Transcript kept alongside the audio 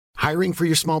Hiring for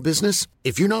your small business?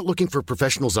 If you're not looking for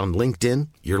professionals on LinkedIn,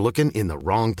 you're looking in the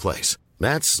wrong place.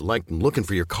 That's like looking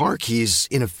for your car keys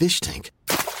in a fish tank.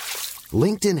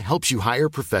 LinkedIn helps you hire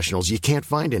professionals you can't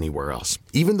find anywhere else,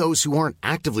 even those who aren't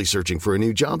actively searching for a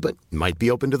new job but might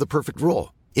be open to the perfect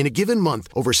role. In a given month,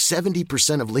 over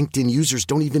 70% of LinkedIn users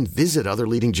don't even visit other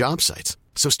leading job sites.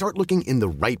 So start looking in the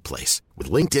right place.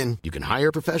 With LinkedIn, you can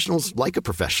hire professionals like a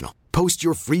professional. Post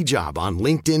your free job on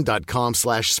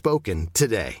linkedin.com/spoken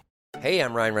today. Hey,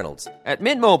 I'm Ryan Reynolds. At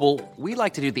Mint Mobile, we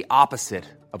like to do the opposite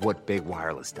of what Big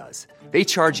Wireless does. They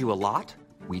charge you a lot,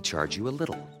 we charge you a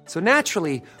little. So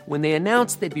naturally, when they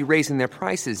announced they'd be raising their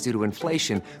prices due to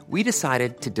inflation, we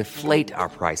decided to deflate our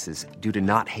prices due to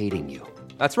not hating you.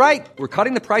 That's right. We're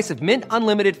cutting the price of Mint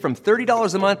Unlimited from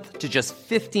 $30 a month to just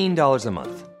 $15 a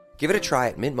month. Give it a try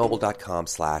at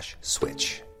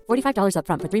mintmobile.com/switch. $45 up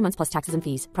front for 3 months plus taxes and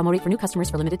fees. Promo rate for new customers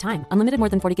for limited time. Unlimited more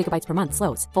than 40 gigabytes per month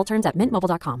slows. Full terms at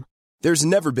mintmobile.com. There's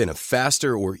never been a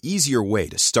faster or easier way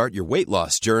to start your weight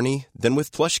loss journey than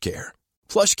with PlushCare.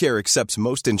 PlushCare accepts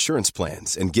most insurance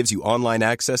plans and gives you online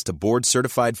access to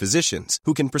board-certified physicians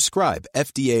who can prescribe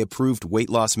FDA-approved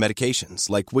weight loss medications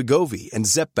like Wegovy and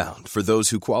Zepbound for those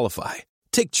who qualify.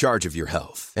 Take charge of your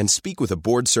health and speak with a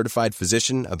board-certified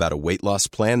physician about a weight loss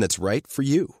plan that's right for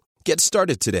you. Get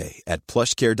started today at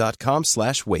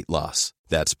plushcare.com/weight loss.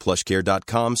 That's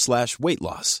plushcare.com/weight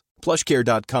loss.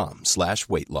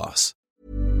 plushcare.com/weight loss.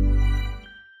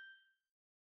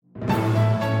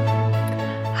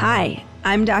 Hi,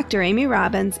 I'm Dr. Amy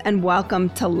Robbins, and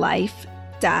welcome to Life,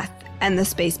 Death, and the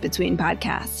Space Between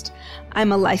podcast.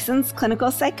 I'm a licensed clinical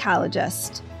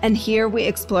psychologist, and here we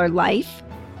explore life,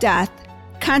 death,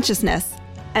 consciousness,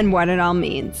 and what it all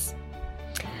means.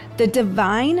 The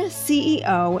Divine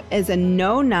C.E.O. is a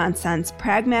no-nonsense,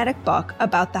 pragmatic book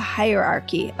about the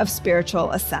hierarchy of spiritual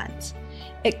ascent.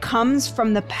 It comes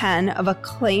from the pen of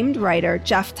acclaimed writer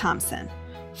Geoff Thompson,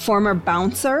 former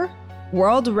bouncer,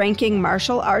 world-ranking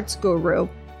martial arts guru,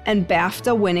 and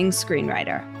BAFTA-winning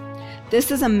screenwriter. This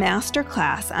is a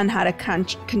masterclass on how to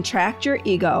contract your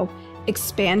ego,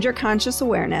 expand your conscious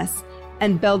awareness,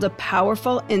 and build a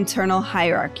powerful internal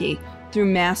hierarchy through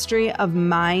mastery of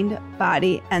mind,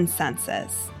 body, and senses.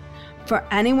 For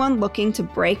anyone looking to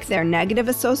break their negative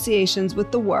associations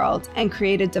with the world and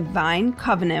create a divine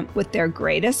covenant with their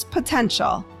greatest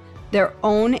potential, their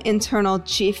own internal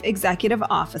chief executive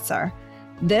officer,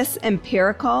 this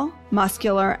empirical,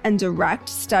 muscular, and direct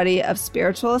study of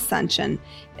spiritual ascension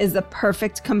is the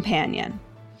perfect companion.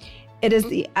 It is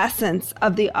the essence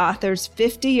of the author's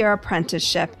 50-year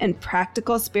apprenticeship in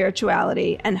practical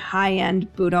spirituality and high-end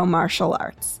Budo martial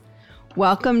arts.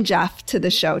 Welcome, Geoff, to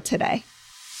the show today.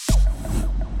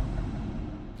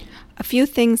 A few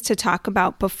things to talk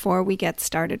about before we get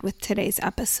started with today's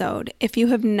episode. If you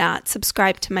have not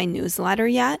subscribed to my newsletter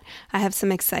yet, I have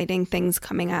some exciting things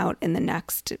coming out in the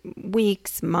next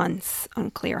weeks, months.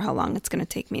 Unclear how long it's going to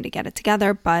take me to get it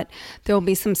together, but there will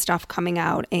be some stuff coming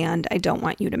out and I don't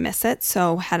want you to miss it.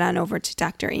 So head on over to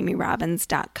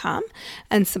dramyrobbins.com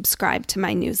and subscribe to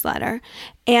my newsletter.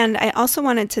 And I also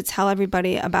wanted to tell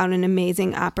everybody about an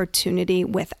amazing opportunity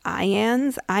with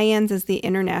IANS. IANS is the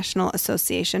International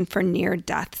Association for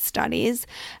Near-Death Studies,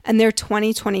 and their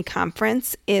 2020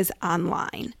 conference is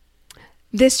online.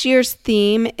 This year's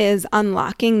theme is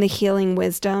Unlocking the Healing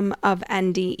Wisdom of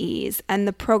NDEs, and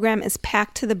the program is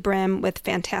packed to the brim with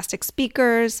fantastic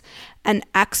speakers and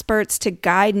experts to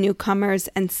guide newcomers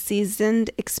and seasoned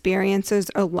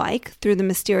experiencers alike through the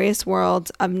mysterious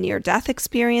worlds of near-death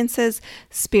experiences,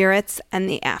 spirits, and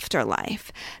the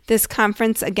afterlife. This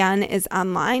conference, again, is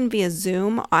online via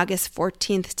Zoom, August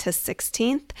 14th to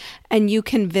 16th, and you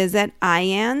can visit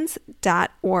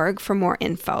ians.org for more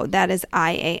info. That is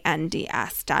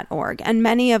iands.org. And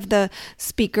many of the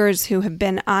speakers who have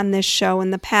been on this show in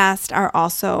the past are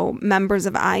also members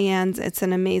of IANS. It's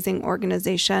an amazing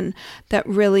organization that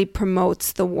really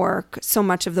promotes the work, so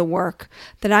much of the work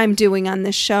that I'm doing on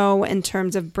this show in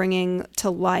terms of bringing to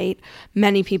light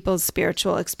many people's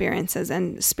spiritual experiences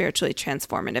and spiritually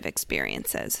transformative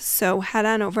experiences. So head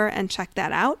on over and check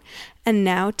that out. And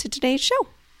now to today's show.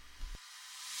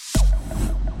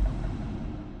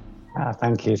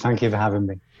 Thank you. Thank you for having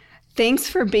me. Thanks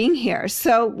for being here.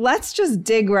 So let's just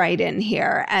dig right in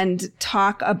here and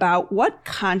talk about what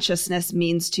consciousness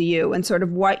means to you and sort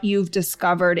of what you've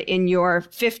discovered in your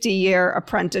 50-year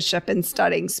apprenticeship in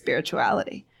studying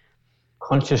spirituality.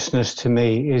 Consciousness to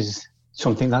me is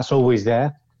something that's always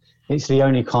there. It's the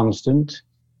only constant.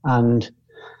 And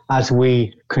as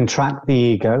we contract the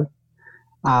ego,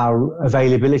 our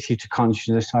availability to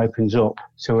consciousness opens up.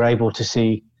 So we're able to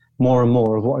see more and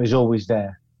more of what is always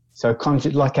there. So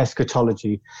like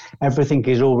eschatology, everything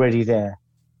is already there.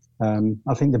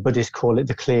 I think the Buddhists call it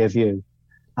the clear view.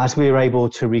 As we are able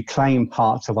to reclaim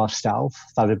parts of ourself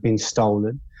that have been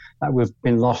stolen, that we've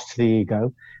been lost to the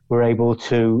ego, we're able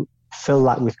to fill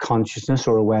that with consciousness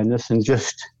or awareness and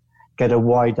just get a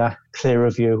wider, clearer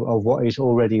view of what is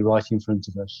already right in front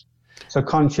of us. So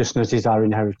consciousness is our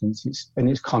inheritance,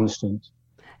 it's constant.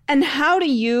 And how do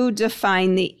you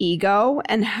define the ego,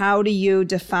 and how do you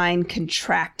define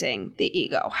contracting the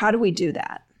ego? How do we do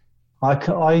that?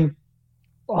 I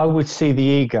would see the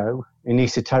ego in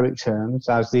esoteric terms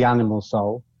as the animal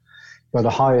soul. You've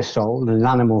got a higher soul and an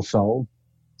animal soul.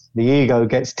 The ego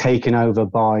gets taken over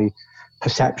by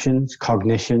perceptions,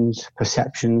 cognitions,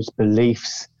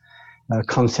 beliefs,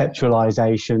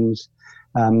 conceptualizations,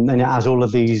 and it has all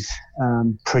of these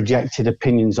projected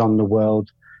opinions on the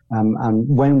world. And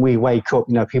when we wake up,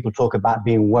 people talk about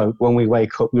being woke. When we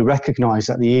wake up, we recognize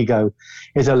that the ego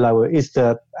is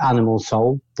the animal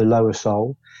soul, the lower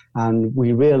soul. And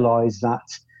we realize that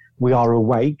we are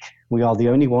awake. We are the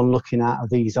only one looking out of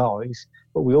these eyes,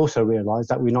 but we also realize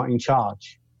that we're not in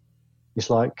charge. It's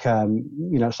like,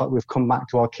 it's like we've come back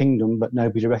to our kingdom, but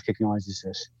nobody recognizes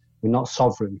us. We're not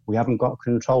sovereign. We haven't got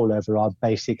control over our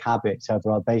basic habits,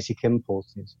 over our basic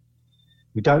impulses.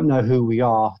 We don't know who we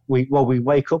are. We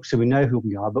wake up so we know who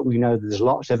we are, but we know there's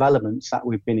lots of elements that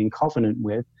we've been in covenant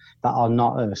with that are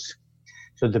not us.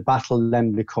 So the battle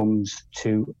then becomes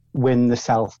to win the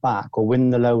self back or win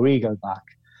the lower ego back.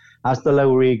 As the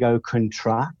lower ego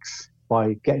contracts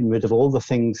by getting rid of all the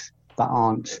things that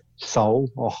aren't soul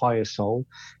or higher soul,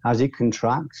 as it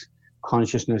contracts,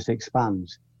 consciousness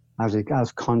expands.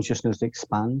 As consciousness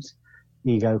expands,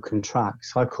 ego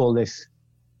contracts. I call this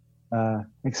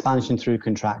expansion through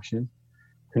contraction,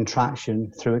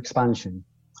 contraction through expansion.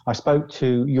 I spoke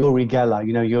to Uri Geller.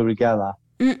 You know Uri Geller?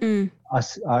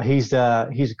 He's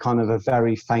a kind of a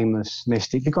very famous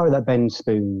mystic, the guy that bends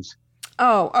spoons.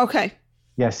 Oh, okay.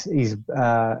 Yes,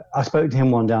 I spoke to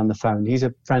him one day on the phone. He's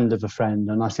a friend of a friend,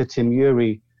 and I said to him,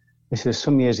 Uri, this was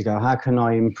some years ago, how can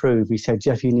I improve? He said,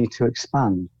 Geoff, you need to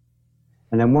expand.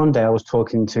 And then one day I was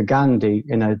talking to Gandhi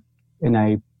in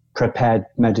a prepared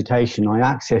meditation. I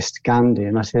accessed Gandhi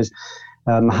and I said,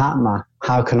 Mahatma,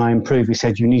 how can I improve? He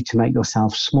said, you need to make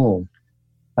yourself small.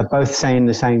 They're both saying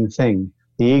the same thing.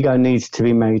 The ego needs to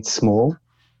be made small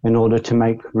in order to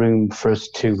make room for us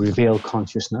to reveal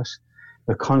consciousness.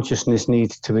 The consciousness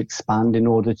needs to expand in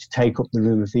order to take up the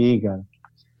room of the ego.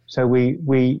 So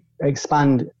we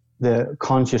expand the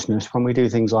consciousness when we do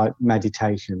things like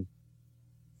meditation.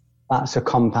 That's a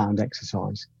compound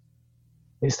exercise.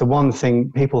 It's the one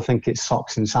thing, people think it's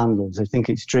socks and sandals. They think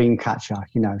it's dream catcher,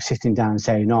 sitting down and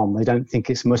saying om. They don't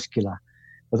think it's muscular.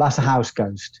 But that's a house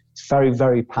ghost. It's very,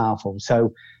 very powerful.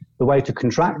 So the way to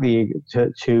contract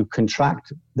to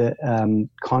contract the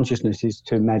consciousness is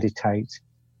to meditate,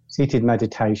 seated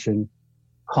meditation.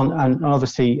 And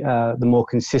obviously, the more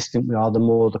consistent we are, the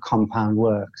more the compound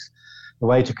works. The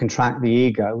way to contract the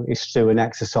ego is through an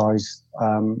exercise.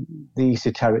 The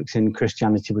esoterics in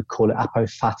Christianity would call it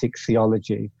apophatic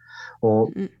theology, or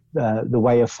the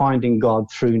way of finding God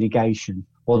through negation,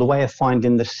 or the way of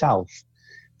finding the self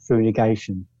through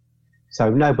negation.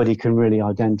 So nobody can really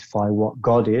identify what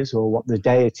God is or what the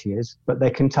deity is, but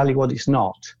they can tell you what it's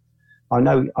not. I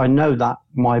know that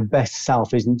my best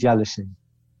self isn't jealousy.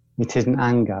 It isn't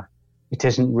anger. It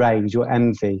isn't rage or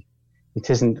envy. It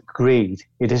isn't greed.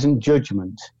 It isn't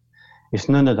judgment. It's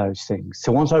none of those things.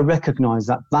 So once I recognize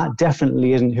that that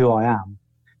definitely isn't who I am,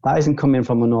 that isn't coming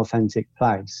from an authentic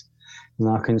place, and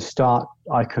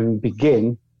I can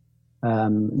begin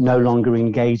no longer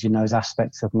engage in those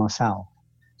aspects of myself.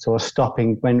 So I'm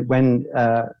stopping when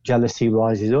jealousy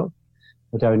rises up,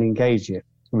 I don't engage it.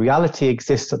 Reality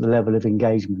exists at the level of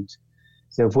engagement.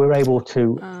 So if we're able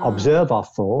to observe our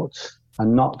thoughts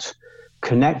and not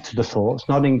connect to the thoughts,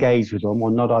 not engage with them or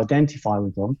not identify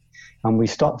with them, and we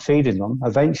stop feeding them,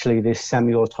 eventually this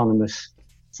semi-autonomous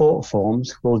thought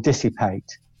forms will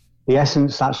dissipate. The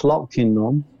essence that's locked in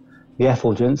them, the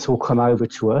effulgence, will come over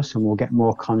to us and we'll get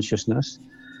more consciousness.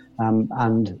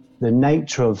 And the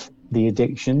nature of the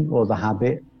addiction or the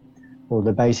habit or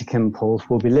the basic impulse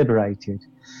will be liberated.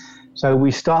 So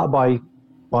we start by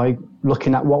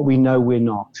looking at what we know we're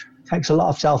not. It takes a lot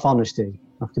of self-honesty.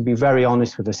 You have to be very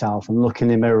honest with yourself and look in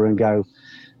the mirror and go,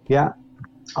 yeah,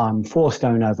 I'm 4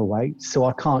 stone overweight, so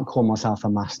I can't call myself a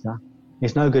master.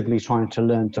 It's no good me trying to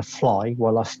learn to fly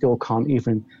while I still can't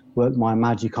even work my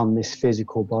magic on this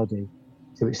physical body.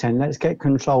 So it's saying, let's get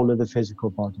control of the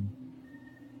physical body.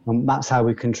 And that's how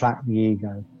we contract the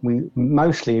ego.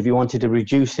 Mostly, if you wanted to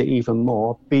reduce it even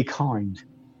more, be kind.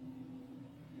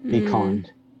 Be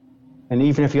kind. And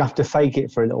even if you have to fake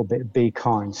it for a little bit, be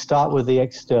kind. Start with the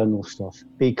external stuff.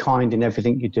 Be kind in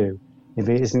everything you do. If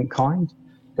it isn't kind,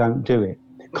 don't do it.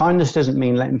 Kindness doesn't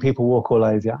mean letting people walk all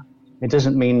over you. It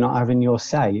doesn't mean not having your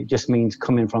say. It just means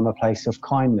coming from a place of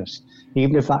kindness.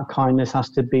 Even if that kindness has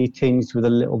to be tinged with a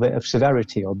little bit of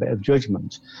severity or a bit of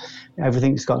judgment,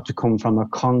 everything's got to come from a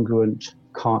congruent,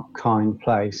 kind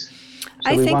place. So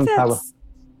I think that's...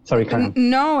 Sorry, Karen.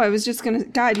 No, I was just going to...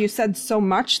 God, you said so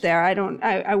much there.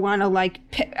 I want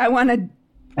to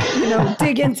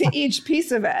dig into each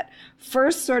piece of it.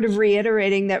 First, sort of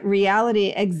reiterating that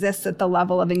reality exists at the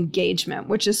level of engagement,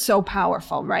 which is so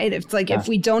powerful, right? It's like if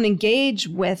we don't engage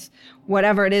with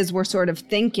whatever it is we're sort of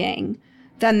thinking,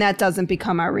 then that doesn't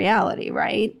become our reality,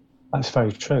 right? That's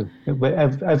very true.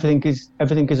 Everything is a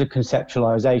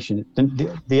conceptualization.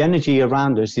 The energy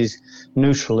around us is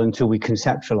neutral until we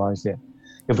conceptualize it.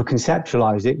 If we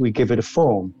conceptualize it, we give it a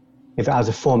form. If it has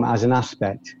a form, it has an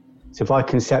aspect. So if I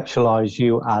conceptualize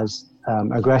you as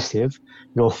aggressive,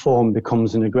 your form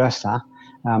becomes an aggressor,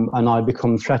 and I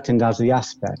become threatened as the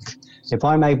aspect. If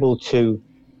I'm able to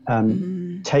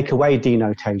take away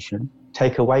denotation,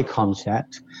 take away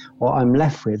concept, what I'm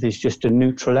left with is just a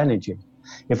neutral energy.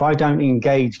 If I don't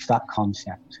engage that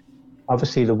concept,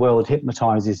 obviously the world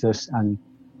hypnotizes us and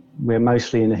we're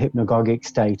mostly in a hypnagogic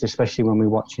state, especially when we're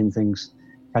watching things,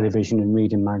 television and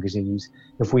reading magazines.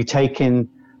 If we take in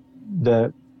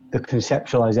the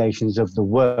conceptualizations of the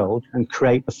world and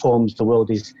create the forms the world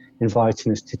is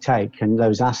inviting us to take and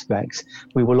those aspects,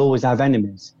 we will always have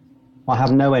enemies. I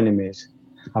have no enemies.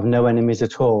 I have no enemies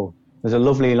at all. There's a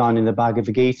lovely line in the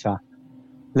Bhagavad Gita: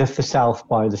 lift the self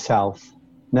by the self.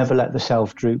 Never let the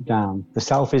self droop down. The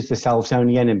self is the self's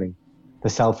only enemy. The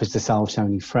self is the self's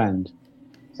only friend.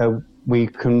 So we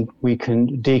can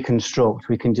deconstruct.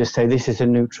 We can just say, this is a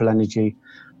neutral energy.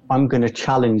 I'm going to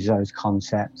challenge those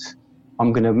concepts.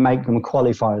 I'm going to make them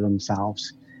qualify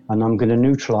themselves, and I'm going to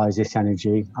neutralize this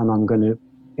energy. And I'm going to,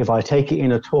 if I take it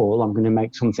in at all, I'm going to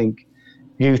make something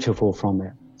beautiful from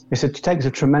it. It takes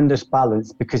a tremendous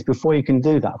balance, because before you can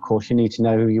do that, of course, you need to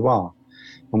know who you are.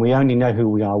 And we only know who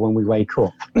we are when we wake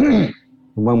up. And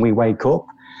when we wake up,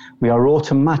 we are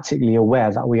automatically aware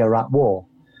that we are at war,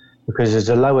 because there's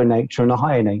a lower nature and a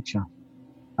higher nature.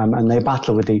 And they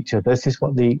battle with each other. This is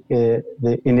what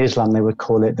in Islam they would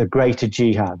call it the greater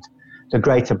jihad. The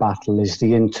greater battle is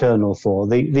the internal war.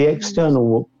 The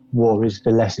external war is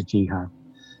the lesser jihad.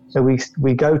 So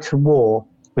we go to war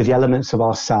with the elements of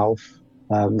ourself,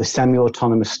 the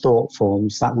semi-autonomous thought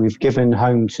forms that we've given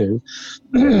home to,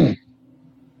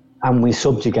 and we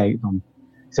subjugate them.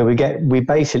 So we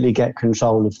basically get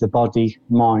control of the body,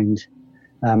 mind,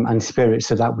 and spirit,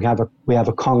 so that we have a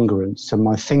congruence. So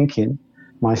my thinking,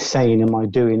 my saying, and my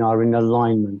doing are in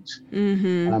alignment.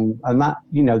 Mm-hmm. And that,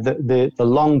 the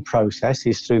long process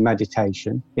is through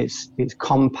meditation. It's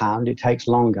compound. It takes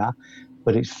longer,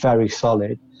 but it's very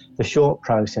solid. The short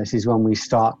process is when we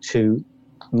start to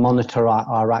monitor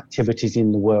our activities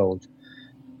in the world,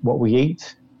 what we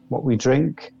eat, what we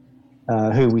drink,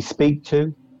 who we speak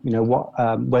to,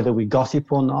 whether we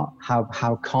gossip or not,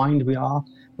 how kind we are,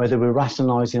 whether we're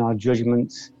rationalizing our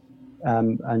judgments,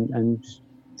 and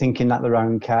thinking that their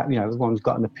own everyone's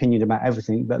got an opinion about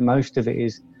everything, but most of it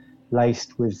is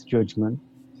laced with judgment.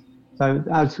 So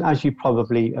as you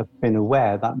probably have been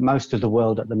aware, that most of the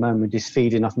world at the moment is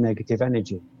feeding off negative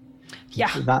energy. Yeah.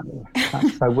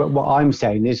 So what I'm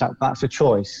saying is that's a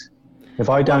choice. If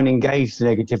I don't engage the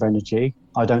negative energy,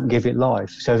 I don't give it life.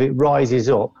 So if it rises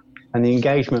up, and the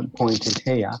engagement point is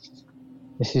here,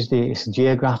 it's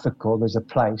geographical. There's a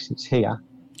place. It's here.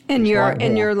 In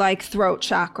your like throat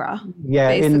chakra.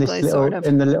 Yeah, in this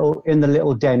in the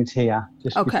little dent here,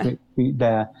 just okay.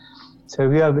 There.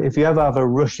 So if you ever have a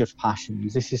rush of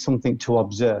passions, this is something to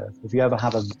observe. If you ever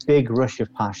have a big rush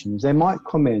of passions, they might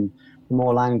come in from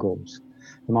all angles.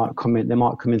 They might come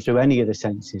in through any of the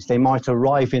senses. They might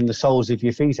arrive in the soles of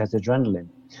your feet as adrenaline.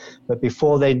 But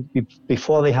before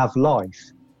they have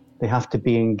life, they have to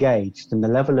be engaged, and the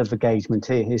level of engagement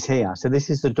is here. So this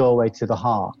is the doorway to the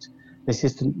heart. This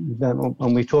is and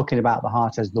we're talking about the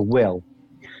heart as the will.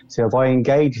 So if I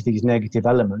engage these negative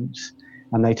elements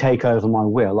and they take over my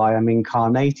will, I am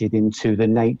incarnated into the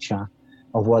nature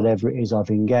of whatever it is I've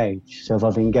engaged. So if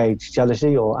I've engaged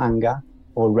jealousy or anger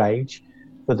or rage,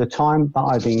 for the time that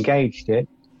I've engaged it,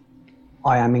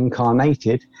 I am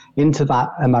incarnated into that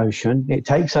emotion. It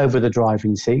takes over the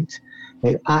driving seat.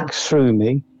 It acts through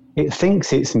me. It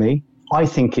thinks it's me. I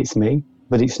think it's me,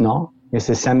 but it's not. It's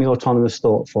a semi-autonomous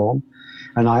thought form.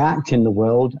 And I act in the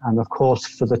world. And of course,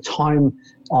 for the time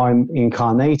I'm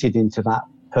incarnated into that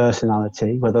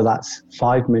personality, whether that's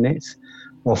 5 minutes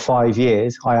or 5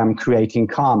 years, I am creating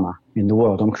karma in the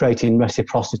world. I'm creating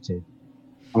reciprocity.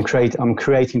 I'm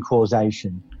creating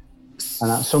causation.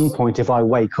 And at some point, if I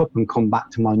wake up and come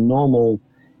back to my normal,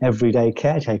 everyday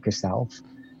caretaker self,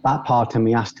 that part of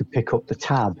me has to pick up the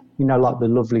tab. You know, like the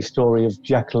lovely story of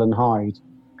Jekyll and Hyde.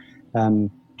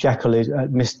 Jekyll is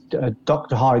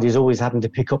Dr. Hyde is always having to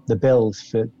pick up the bills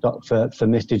for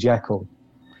Mr. Jekyll.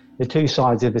 The two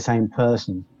sides of the same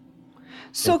person.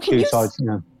 So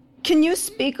can you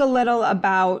speak a little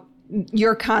about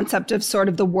your concept of sort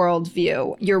of the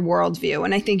worldview, your worldview?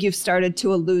 And I think you've started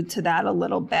to allude to that a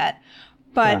little bit.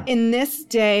 But in this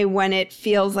day when it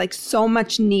feels like so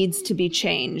much needs to be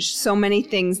changed, so many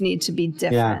things need to be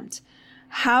different,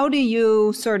 how do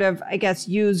you sort of, I guess,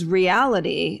 use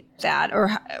reality that,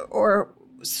 or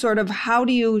sort of how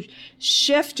do you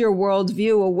shift your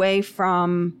worldview away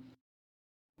from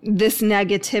this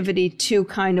negativity to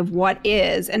kind of what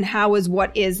is, and how is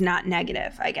what is not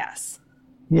negative, I guess?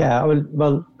 Yeah,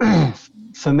 well,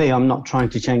 for me, I'm not trying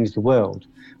to change the world.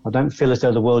 I don't feel as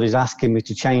though the world is asking me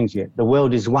to change it. The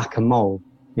world is whack-a-mole.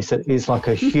 It's like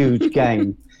a huge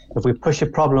game. If we push a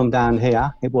problem down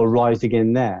here, it will rise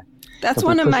again there. That's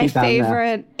one of my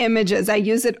favorite images. I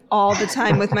use it all the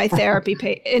time with my therapy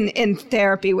in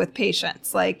therapy with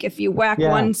patients. Like if you whack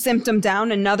one symptom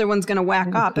down, another one's going to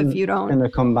whack up if you don't. It's going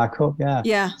to come back up, yeah.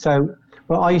 Yeah. So,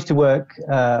 well, I used to work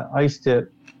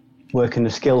in a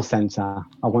skill center.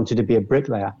 I wanted to be a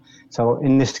bricklayer. So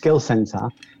in this skill center,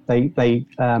 they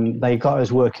got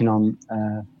us working on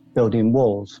building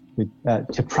walls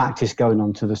to practice going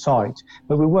onto the site.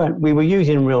 But we were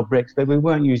using real bricks, but we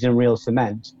weren't using real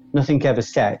cement. Nothing ever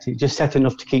set. It just set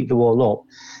enough to keep the wall up.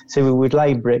 So we would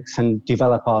lay bricks and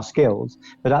develop our skills.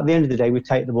 But at the end of the day, we'd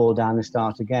take the wall down and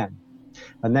start again.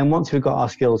 And then once we got our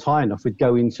skills high enough, we'd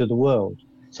go into the world.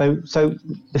 So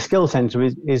the skill center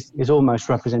is almost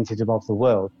representative of the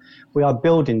world. We are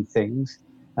building things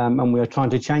and we are trying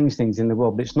to change things in the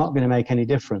world, but it's not going to make any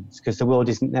difference because the world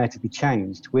isn't there to be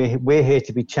changed. We're here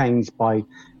to be changed by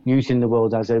using the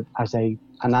world as an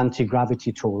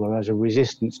anti-gravity tool or as a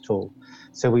resistance tool.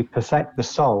 So we perfect the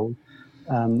soul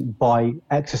by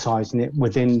exercising it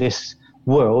within this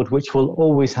world, which will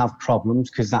always have problems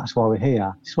because that's why we're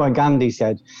here. That's why Gandhi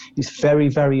said it's very,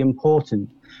 very important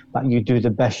that you do the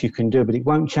best you can do, but it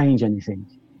won't change anything.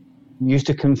 It used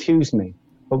to confuse me.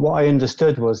 But what I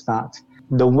understood was that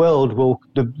the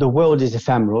world is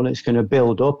ephemeral. It's going to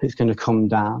build up. It's going to come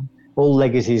down. All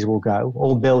legacies will go.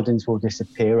 All buildings will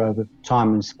disappear over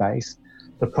time and space.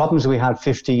 The problems we had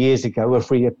 50 years ago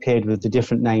have reappeared with a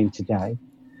different name today.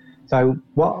 So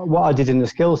what I did in the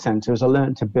skills center is I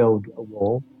learned to build a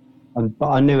wall, but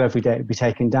I knew every day it would be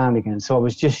taken down again. So I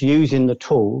was just using the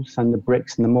tools and the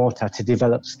bricks and the mortar to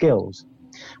develop skills.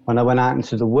 When I went out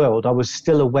into the world, I was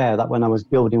still aware that when I was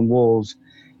building walls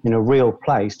in a real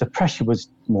place, the pressure was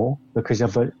more because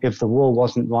if the wall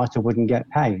wasn't right, I wouldn't get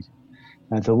paid.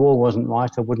 If the wall wasn't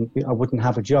right, I wouldn't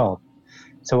have a job.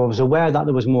 So I was aware that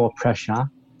there was more pressure.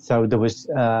 So there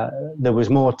was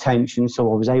more tension.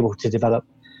 So I was able to develop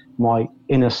my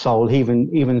inner soul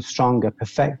even stronger,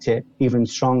 perfect it even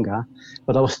stronger.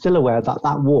 But I was still aware that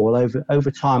that wall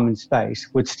over time and space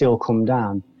would still come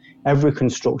down. Every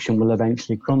construction will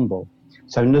eventually crumble.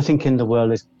 So nothing in the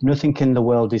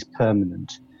world is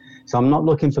permanent. So I'm not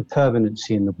looking for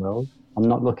permanency in the world. I'm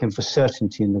not looking for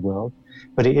certainty in the world,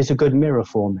 but it is a good mirror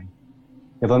for me.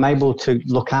 If I'm able to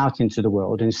look out into the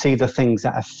world and see the things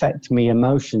that affect me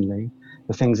emotionally,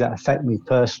 the things that affect me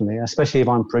personally, especially if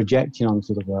I'm projecting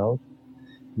onto the world,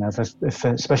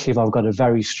 especially if I've got a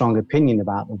very strong opinion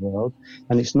about the world,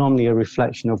 then it's normally a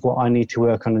reflection of what I need to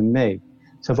work on in me.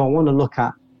 So if I want to look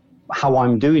at how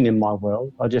I'm doing in my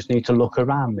world, I just need to look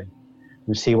around me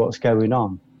and see what's going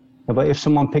on. But if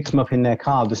someone picks me up in their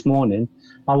car this morning,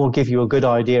 I will give you a good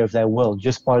idea of their world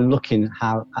just by looking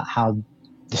at how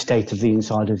the state of the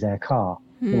inside of their car.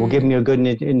 It will give me a good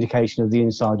indication of the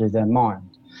inside of their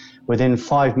mind. Within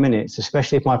 5 minutes,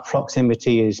 especially if my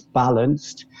proximity is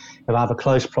balanced, if I have a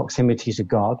close proximity to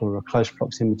God or a close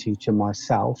proximity to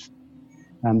myself,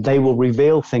 they will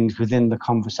reveal things within the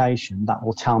conversation that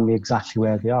will tell me exactly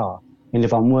where they are. And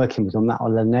if I'm working with them, that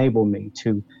will enable me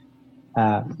to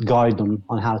guide them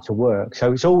on how to work.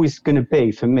 So it's always going to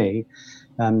be, for me,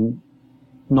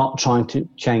 not trying to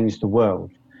change the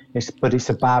world. But it's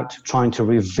about trying to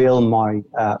reveal my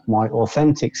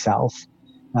authentic self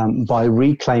by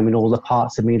reclaiming all the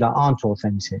parts of me that aren't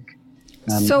authentic.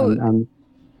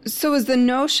 So is the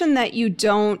notion that you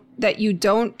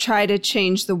don't try to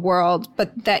change the world,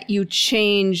 but that you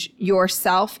change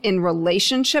yourself in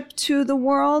relationship to the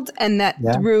world, and that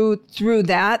through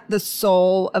that the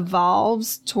soul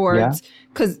evolves towards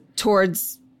because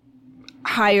towards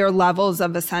higher levels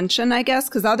of ascension, I guess,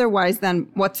 because otherwise then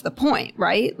what's the point,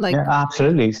 right? Like, yeah,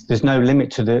 absolutely. There's no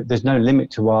limit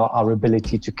to our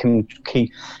ability to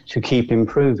keep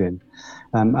improving.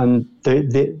 And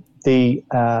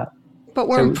but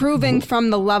we're improving from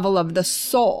the level of the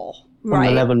soul, right? From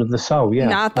the level of the soul, yeah.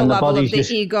 Not the level of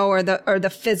the ego or the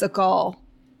physical.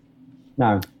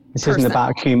 No. This isn't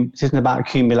about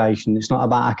accumulation. It's not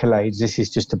about accolades. This is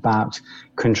just about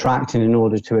contracting in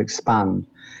order to expand.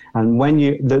 And when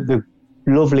the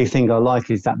lovely thing I like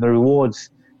is that the rewards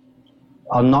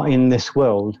are not in this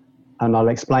world, and I'll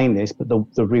explain this, but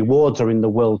the rewards are in the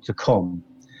world to come.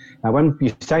 Now, when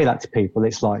you say that to people,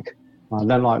 it's like, I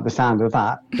don't like the sound of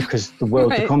that, because the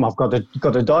world to come, I've got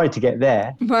to die to get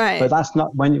there. Right. But that's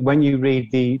not, when you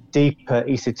read the deeper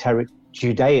esoteric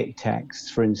Judaic texts,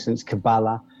 for instance,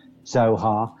 Kabbalah,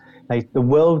 Zohar, the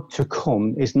world to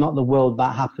come is not the world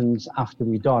that happens after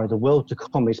we die. The world to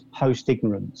come is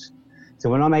post-ignorance. So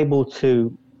when I'm able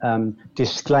to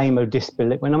disclaim a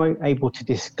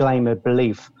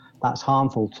belief that's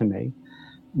harmful to me,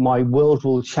 my world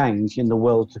will change in the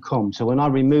world to come. So when I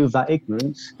remove that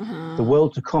ignorance, the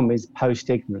world to come is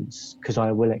post-ignorance, because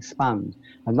I will expand.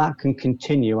 And that can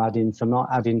continue ad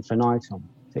infinitum.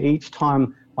 So each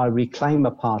time I reclaim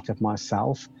a part of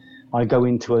myself, I go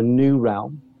into a new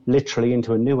realm, literally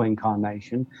into a new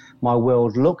incarnation. My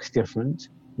world looks different,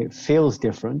 it feels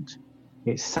different,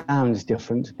 it sounds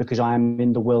different, because I am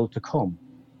in the world to come.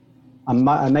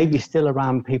 I may be still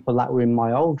around people that were in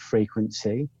my old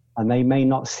frequency, and they may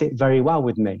not sit very well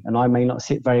with me, and I may not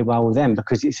sit very well with them,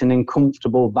 because it's an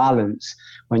uncomfortable balance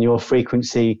when your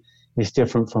frequency is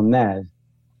different from theirs.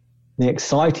 The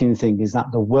exciting thing is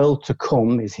that the world to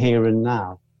come is here and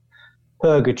now.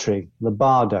 Purgatory, the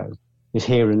bardo, is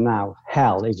here and now.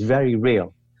 Hell is very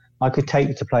real. I could take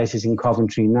you to places in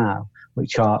Coventry now,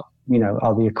 which are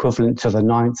the equivalent to the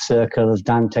ninth circle of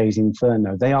Dante's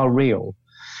Inferno. They are real,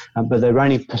 but they're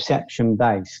only perception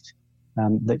based.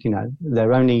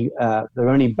 They're only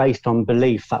based on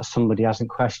belief that somebody hasn't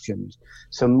questioned.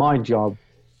 So my job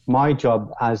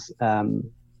as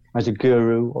a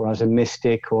guru, or as a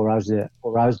mystic, or as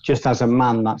a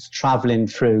man that's traveling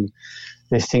through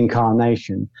this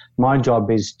incarnation, my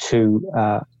job is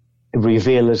to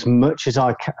reveal as much as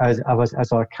I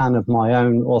can of my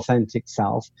own authentic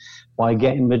self by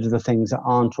getting rid of the things that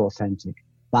aren't authentic.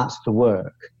 That's the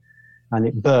work, and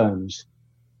it burns.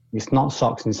 It's not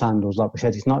socks and sandals, like we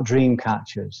said. It's not dream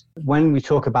catchers. When we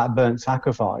talk about burnt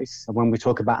sacrifice, and when we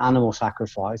talk about animal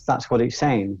sacrifice, that's what it's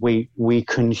saying. We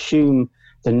consume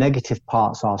the negative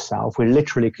parts ourselves. We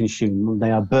literally consume them.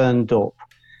 They are burned up,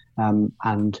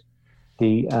 and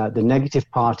the negative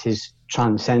part is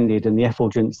transcended, and the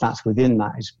effulgence that's within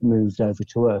that is moved over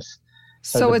to us.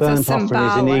 So it's a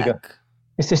symbolic.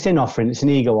 It's a sin offering. It's an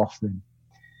ego offering.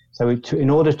 So in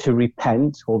order to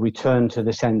repent or return to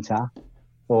the center,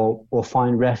 or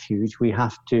find refuge, we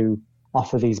have to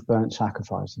offer these burnt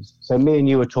sacrifices. So me and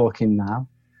you are talking now.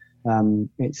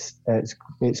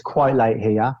 It's quite late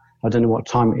here. I don't know what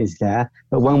time it is there,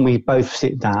 but when we both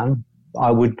sit down,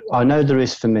 I know there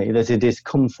is for me, there's a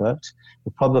discomfort.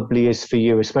 It probably is for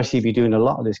you, especially if you're doing a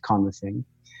lot of this kind of thing.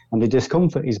 And the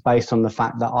discomfort is based on the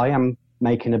fact that I am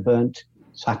making a burnt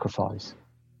sacrifice.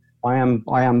 I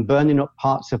am burning up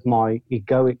parts of my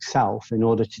egoic self in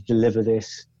order to deliver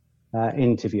this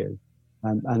interview,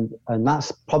 and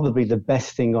that's probably the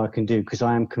best thing I can do, because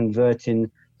I am converting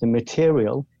the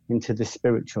material into the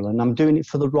spiritual, and I'm doing it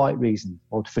for the right reason,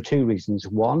 or for two reasons.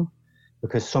 One,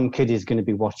 because some kid is going to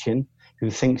be watching who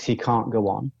thinks he can't go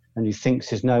on, and who thinks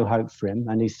there's no hope for him,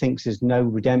 and he thinks there's no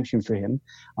redemption for him,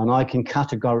 and I can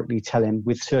categorically tell him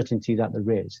with certainty that there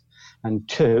is. And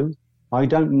two, I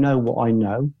don't know what I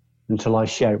know until I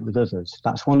share it with others.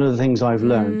 That's one of the things I've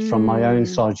learned from my own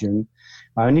sojourn.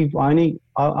 I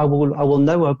will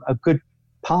know a good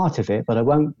part of it, but I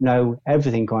won't know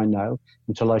everything I know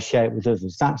until I share it with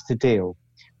others. That's the deal.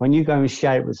 When you go and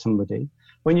share it with somebody,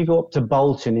 when you go up to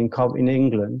Bolton in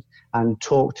England and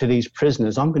talk to these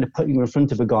prisoners, I'm going to put you in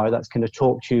front of a guy that's going to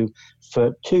talk to you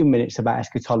for 2 minutes about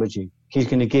eschatology. He's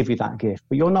going to give you that gift,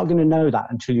 but you're not going to know that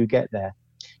until you get there.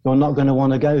 You're not going to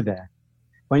want to go there.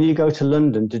 When you go to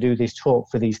London to do this talk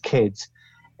for these kids,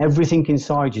 everything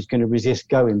inside you is going to resist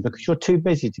going, because you're too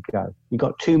busy to go. You've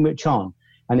got too much on,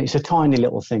 and it's a tiny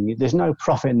little thing. There's no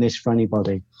profit in this for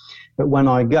anybody. But when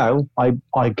I go,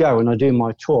 I go and I do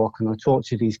my talk, and I talk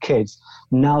to these kids.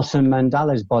 Nelson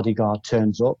Mandela's bodyguard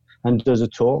turns up and does a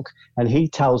talk, and he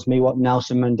tells me what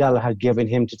Nelson Mandela had given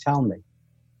him to tell me,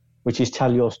 which is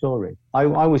tell your story. I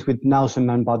was with Nelson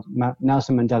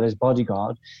Mandela's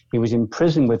bodyguard. He was in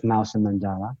prison with Nelson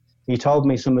Mandela. He told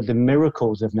me some of the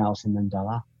miracles of Nelson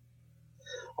Mandela.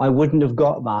 I wouldn't have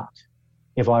got that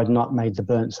if I had not made the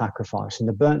burnt sacrifice. And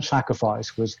the burnt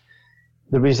sacrifice was,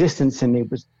 the resistance in me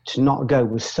was to not go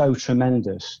was so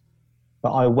tremendous.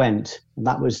 But I went, and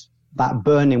that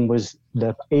burning was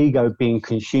the ego being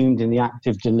consumed in the act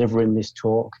of delivering this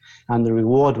talk. And the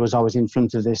reward was I was in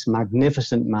front of this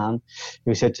magnificent man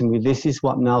who said to me, this is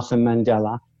what Nelson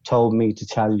Mandela told me to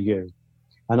tell you.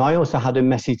 And I also had a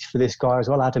message for this guy as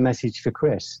well. I had a message for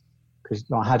Chris, because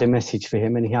I had a message for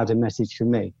him and he had a message for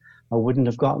me. I wouldn't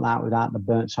have got that without the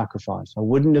burnt sacrifice. I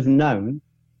wouldn't have known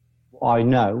what I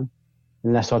know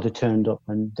unless I'd have turned up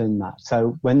and done that.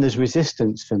 So when there's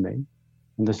resistance for me,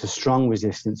 and there's a strong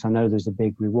resistance, I know there's a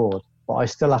big reward. But I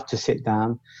still have to sit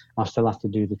down. I still have to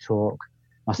do the talk.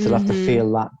 I still have to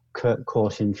feel that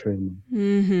coursing through me.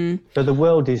 Mm-hmm. So the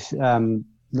world is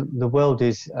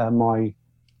my.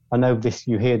 I know this.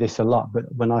 You hear this a lot, but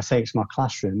when I say it's my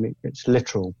classroom, it's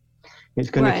literal. It's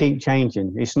going to keep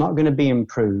changing. It's not going to be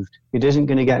improved. It isn't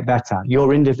going to get better.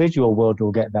 Your individual world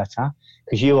will get better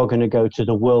because you are going to go to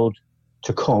the world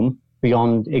to come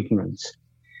beyond ignorance.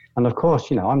 And of course,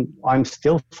 you know, I'm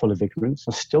still full of ignorance.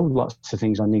 There's still lots of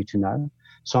things I need to know.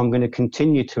 So I'm going to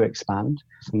continue to expand.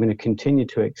 I'm going to continue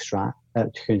to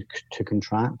to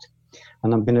contract.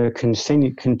 And I'm going to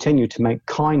continue to make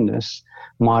kindness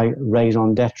my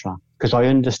raison d'etre, because I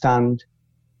understand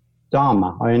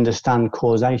Dharma. I understand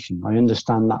causation. I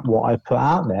understand that what I put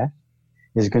out there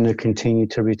is going to continue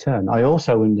to return. I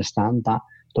also understand that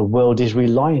the world is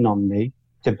relying on me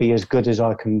to be as good as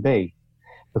I can be.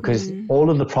 Because all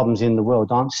of the problems in the world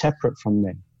aren't separate from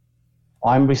me.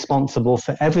 I'm responsible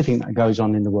for everything that goes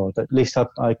on in the world. At least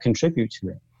I contribute to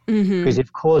it. Because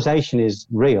if causation is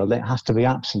real, it has to be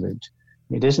absolute.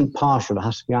 It isn't partial, it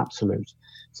has to be absolute.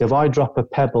 So if I drop a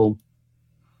pebble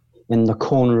in the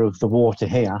corner of the water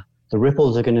here, the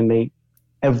ripples are going to meet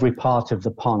every part of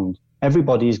the pond.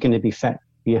 Everybody is going to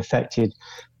be affected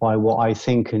by what I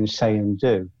think and say and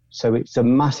do. So it's a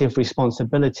massive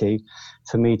responsibility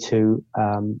for me to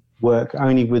work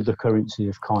only with the currency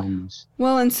of kindness.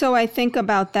 Well, and so I think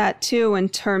about that too in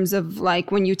terms of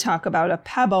like when you talk about a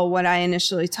pebble, what I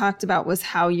initially talked about was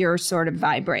how you're sort of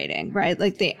vibrating, right?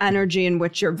 Like the energy in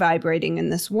which you're vibrating in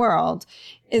this world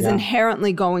is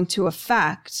inherently going to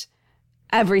affect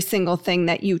every single thing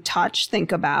that you touch,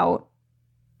 think about,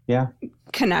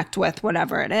 connect with,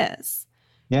 whatever it is.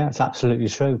 Yeah, it's absolutely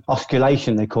true.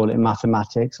 Osculation, they call it in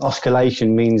mathematics.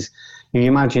 Osculation means if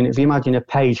you imagine a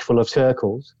page full of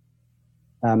circles,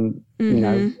 you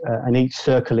know, and each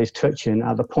circle is touching.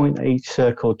 At the point that each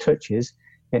circle touches,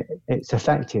 it's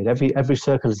affected. Every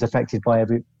circle is affected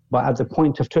but at the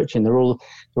point of touching, they're all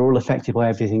affected by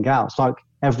everything else. Like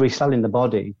every cell in the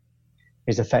body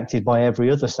is affected by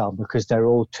every other cell because they're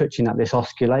all touching at this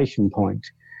osculation point.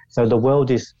 So the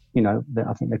world is, you know,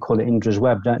 I think they call it Indra's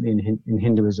web, don't they, in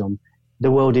Hinduism.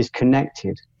 The world is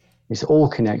connected. It's all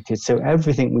connected. So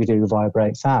everything we do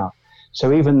vibrates out.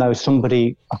 So even though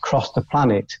somebody across the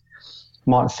planet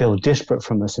might feel disparate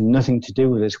from us and nothing to do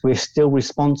with us, we're still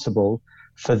responsible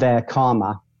for their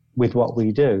karma with what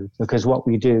we do, because what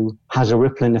we do has a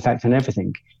rippling effect on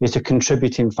everything. It's a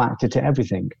contributing factor to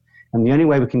everything. And the only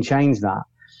way we can change that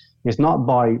is not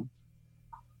by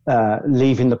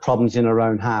leaving the problems in our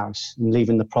own house and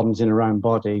leaving the problems in our own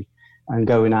body and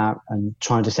going out and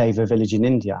trying to save a village in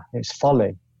India. It's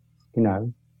folly, you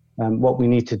know. What we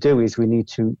need to do is we need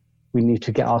to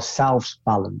get ourselves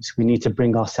balanced. We need to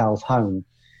bring ourselves home.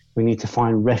 We need to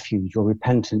find refuge or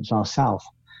repentance ourselves.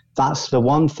 That's the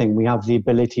one thing we have the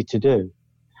ability to do.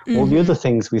 All the other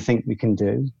things we think we can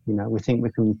do, you know, we think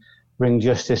we can bring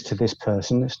justice to this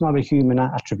person. It's not a human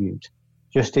attribute.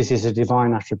 Justice is a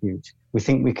divine attribute. We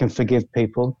think we can forgive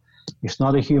people. It's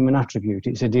not a human attribute.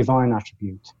 It's a divine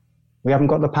attribute. We haven't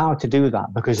got the power to do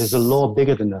that because there's a law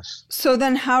bigger than us. So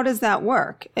then how does that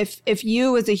work? If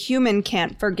you as a human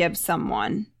can't forgive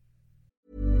someone?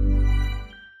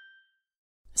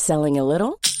 Selling a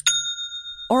little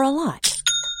or a lot?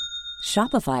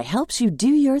 Shopify helps you do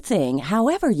your thing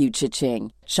however you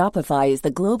cha-ching. Shopify is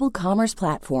the global commerce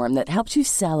platform that helps you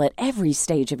sell at every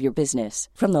stage of your business.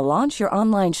 From the launch your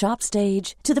online shop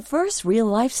stage to the first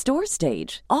real-life store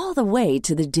stage, all the way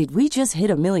to the did we just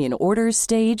hit a million orders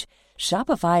stage.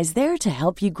 Shopify is there to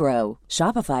help you grow.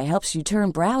 Shopify helps you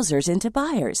turn browsers into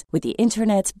buyers with the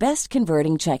internet's best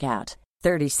converting checkout.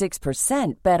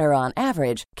 36% better on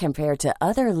average compared to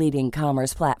other leading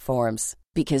commerce platforms.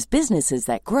 Because businesses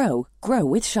that grow, grow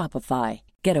with Shopify.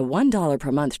 Get a $1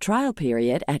 per month trial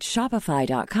period at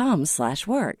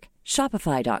shopify.com/work.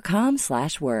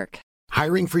 Shopify.com/work.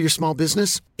 Hiring for your small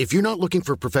business? If you're not looking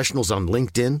for professionals on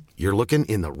LinkedIn, you're looking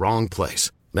in the wrong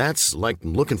place. That's like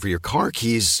looking for your car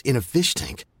keys in a fish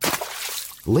tank.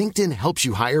 LinkedIn helps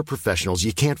you hire professionals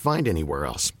you can't find anywhere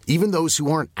else, even those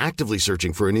who aren't actively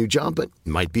searching for a new job but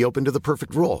might be open to the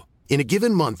perfect role. In a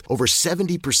given month, over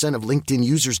 70% of LinkedIn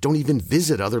users don't even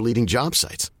visit other leading job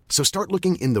sites. So start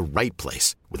looking in the right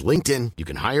place. With LinkedIn, you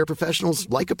can hire professionals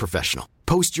like a professional.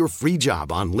 Post your free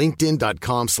job on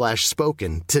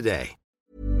linkedin.com/spoken today.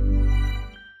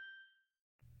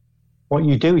 What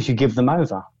you do is you give them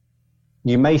over.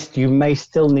 You may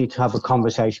still need to have a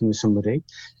conversation with somebody.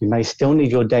 You may still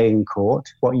need your day in court.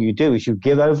 What you do is you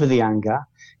give over the anger,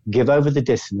 give over the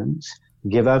dissonance,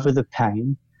 give over the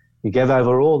pain, you give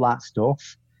over all that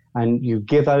stuff, and you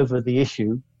give over the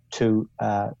issue to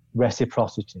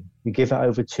reciprocity. You give it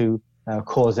over to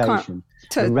causation.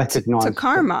 To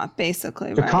karma,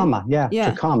 basically, to right? Karma, yeah,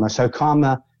 to karma. So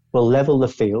karma will level the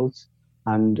fields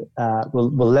and will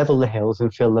level the hills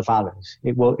and fill the valleys.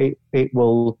 It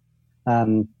will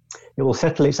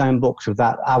settle its own books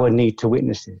without our need to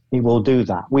witness it. It will do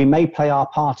that. We may play our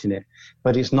part in it,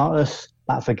 but it's not us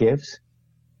that forgives.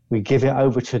 We give it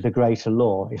over to the greater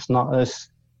law. It's not us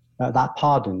that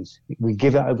pardons. We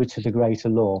give it over to the greater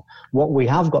law. What we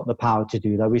have got the power to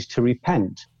do, though, is to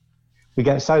repent. We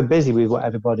get so busy with what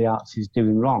everybody else is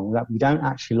doing wrong that we don't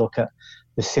actually look at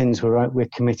the sins we're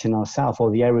committing ourselves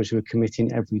or the errors we're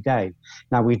committing every day.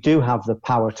 Now, we do have the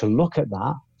power to look at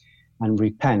that and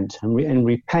repent. And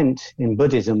repent in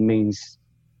Buddhism means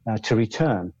to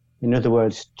return. In other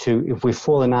words, if we've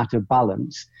fallen out of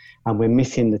balance and we're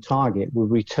missing the target, we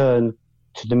return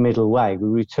to the middle way. We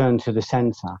return to the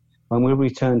center. When we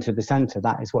return to the center,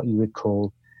 that is what you would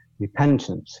call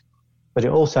repentance. But it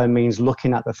also means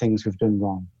looking at the things we've done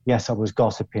wrong. Yes, I was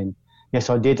gossiping. Yes,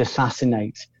 I did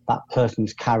assassinate that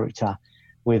person's character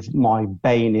with my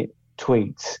bayonet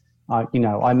tweets.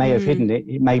 I may have hidden it.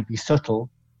 It may be subtle.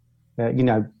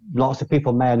 Lots of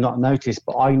people may have not noticed,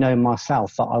 but I know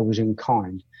myself that I was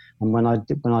unkind. And when I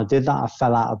did that, I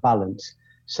fell out of balance.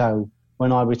 So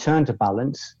when I return to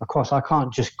balance, of course, I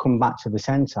can't just come back to the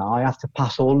center. I have to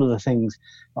pass all of the things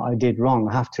that I did wrong.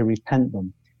 I have to repent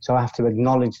them. So I have to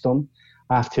acknowledge them.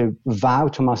 I have to vow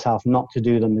to myself not to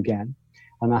do them again.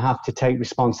 And I have to take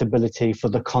responsibility for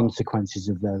the consequences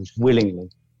of those willingly.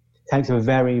 It takes a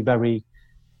very, very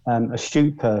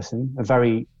astute person, a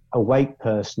very awake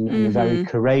person, and a very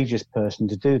courageous person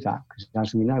to do that, because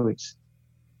as we know, it's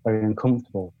very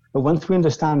uncomfortable. But once we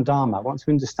understand Dharma, once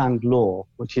we understand law,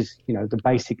 which is, the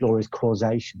basic law is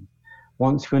causation,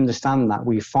 once we understand that,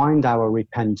 we find our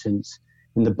repentance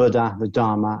in the Buddha, the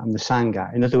Dharma, and the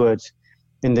Sangha. In other words,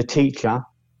 in the teacher,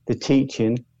 the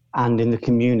teaching, and in the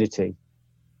community.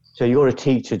 So you're a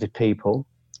teacher to people,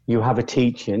 you have a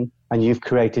teaching, and you've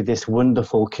created this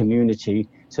wonderful community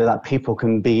so that people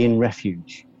can be in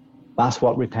refuge. That's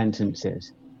what repentance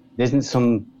is. It isn't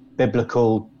some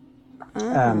biblical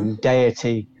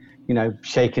deity,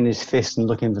 shaking his fist and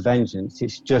looking for vengeance.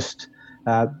 It's just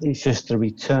a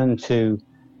return to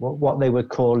what they would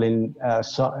call in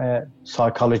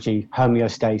psychology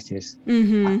homeostasis,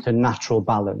 to natural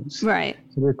balance. Right.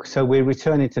 So we're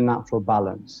returning to natural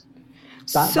balance.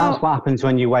 That's what happens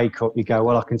when you wake up. You go,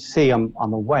 well, I can see I'm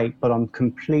awake, but I'm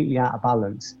completely out of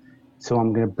balance. So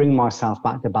I'm going to bring myself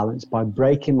back to balance by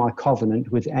breaking my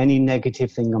covenant with any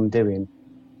negative thing I'm doing.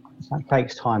 That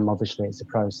takes time, obviously. It's a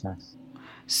process.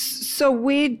 So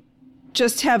we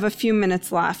just have a few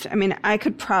minutes left. I mean, I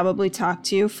could probably talk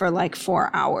to you for like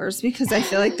 4 hours because I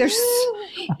feel like there's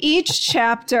each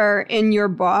chapter in your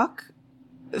book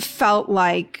felt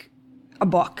like a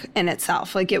book in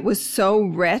itself. Like it was so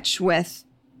rich with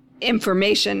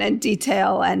information and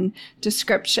detail and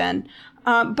description.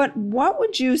 But what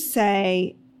would you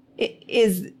say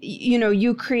is,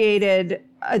 you created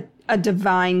a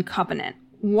divine covenant.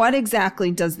 What exactly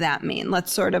does that mean?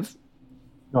 Let's sort of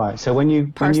So when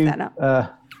you that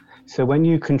up. So when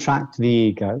you contract the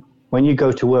ego, when you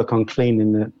go to work on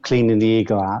cleaning the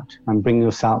ego out and bring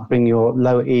your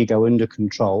lower ego under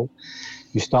control,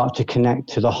 you start to connect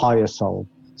to the higher soul.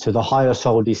 So the higher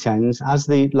soul descends. As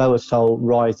the lower soul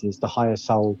rises, the higher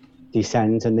soul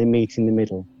descends, and they meet in the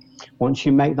middle. Once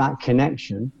you make that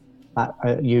connection,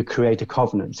 you create a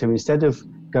covenant. So instead of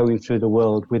going through the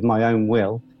world with my own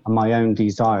will and my own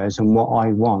desires and what I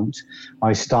want,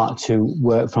 I start to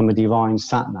work from a divine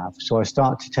sat-nav. So I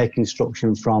start to take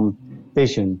instruction from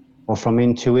vision or from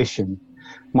intuition.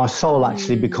 My soul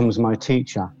actually becomes my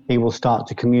teacher. He will start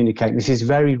to communicate. This is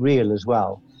very real as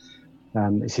well.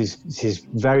 This is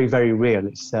very, very real.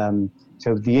 It's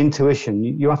so the intuition,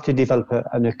 you have to develop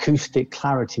an acoustic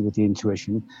clarity with the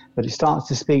intuition, but it starts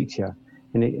to speak to you.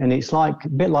 And it's like a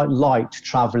bit like light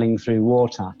traveling through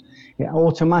water. it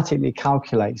automatically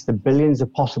calculates the billions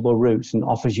of possible routes and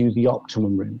offers you the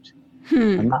optimum route.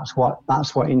 And that's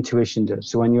what intuition does.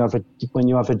 So when you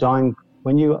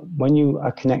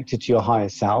are connected to your higher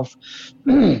self,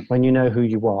 when you know who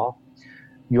you are,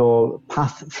 your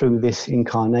path through this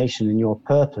incarnation and your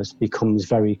purpose becomes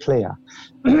very clear.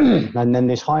 And then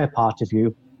this higher part of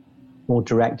you will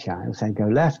direct you. It'll say, go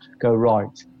left, go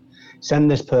right.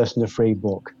 Send this person a free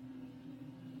book.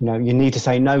 You need to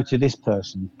say no to this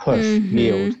person. Push,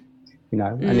 yield.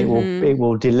 And it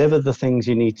will deliver the things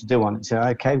you need to do on it. So,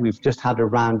 okay, we've just had a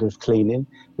round of cleaning.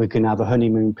 We can have a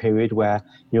honeymoon period where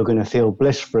you're going to feel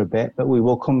bliss for a bit, but we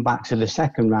will come back to the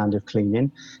second round of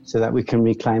cleaning so that we can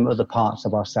reclaim other parts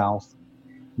of ourselves.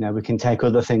 We can take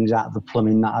other things out of the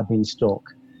plumbing that have been stuck.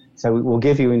 So it will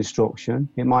give you instruction.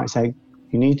 It might say,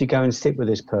 you need to go and sit with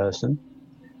this person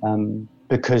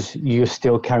because you're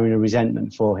still carrying a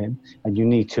resentment for him, and you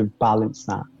need to balance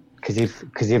that.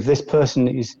 Because if this person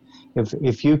is...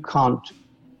 If you can't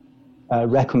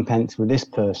recompense with this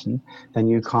person, then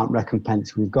you can't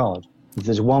recompense with God. If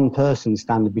there's one person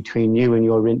standing between you and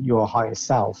your higher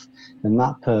self, then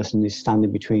that person is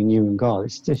standing between you and God.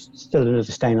 It's just still another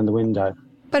stain on the window.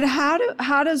 But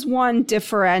how does one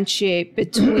differentiate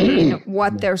between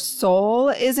what their soul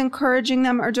is encouraging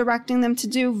them or directing them to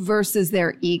do versus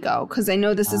their ego? Because I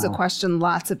know this is a question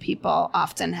lots of people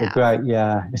often have.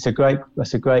 That's a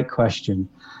great question.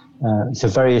 It's a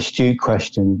very astute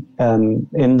question.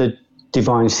 In the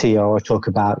Divine C.E.O, I talk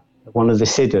about one of the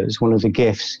siddhas, one of the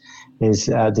gifts is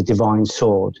the divine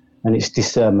sword, and it's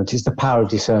discernment. It's the power of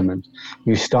discernment.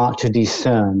 You start to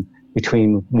discern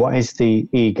between what is the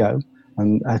ego,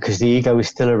 because the ego is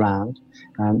still around.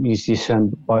 You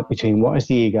discern between what is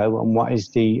the ego and what is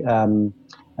the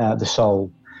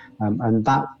soul, and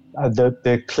that.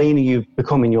 The cleaner you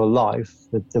become in your life,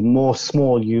 the more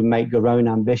small you make your own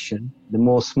ambition, the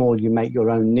more small you make your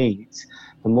own needs,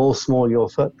 the more small your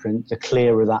footprint, the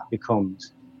clearer that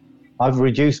becomes. I've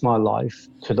reduced my life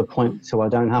to the point so I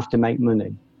don't have to make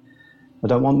money. I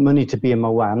don't want money to be in my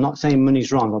way. I'm not saying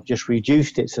money's wrong. I've just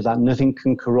reduced it so that nothing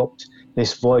can corrupt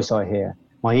this voice I hear.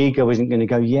 My ego isn't going to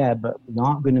go, yeah, but we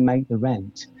aren't going to make the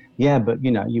rent. Yeah, but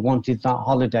you wanted that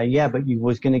holiday. Yeah, but you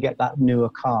was going to get that newer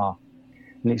car.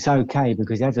 And it's okay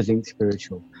because everything's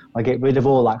spiritual. I get rid of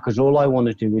all that because all I want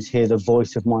to do is hear the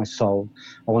voice of my soul.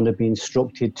 I want to be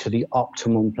instructed to the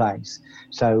optimum place.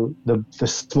 So the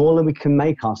smaller we can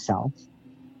make ourselves,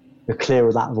 the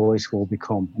clearer that voice will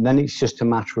become. And then it's just a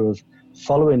matter of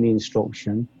following the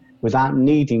instruction without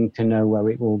needing to know where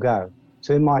it will go.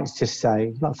 So it might just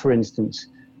say, like for instance,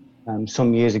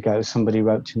 some years ago, somebody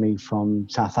wrote to me from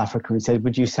South Africa and said,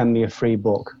 would you send me a free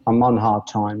book? I'm on hard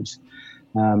times.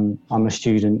 I'm a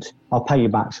student. I'll pay you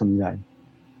back someday.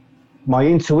 My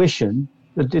intuition,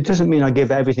 it doesn't mean I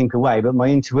give everything away, but my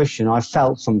intuition, I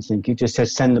felt something. It just said,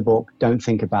 send the book, don't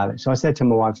think about it. So I said to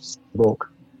my wife, send the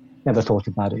book, never thought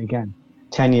about it again.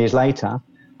 10 years later,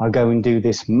 I go and do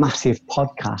this massive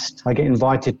podcast. I get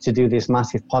invited to do this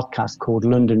massive podcast called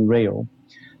London Real.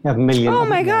 We have millions. Oh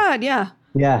my God, yeah.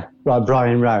 Yeah, right,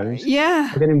 Brian Rose.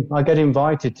 Yeah. I get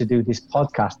invited to do this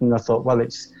podcast, and I thought, well,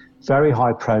 it's very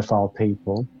high-profile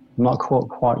people. I'm not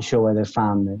quite sure where they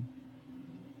found me.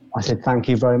 I said, thank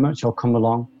you very much. I'll come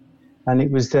along. And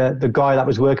it was the guy that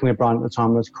was working with Brian at the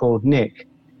time was called Nick,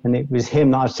 and it was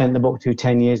him that I sent the book to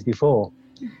 10 years before.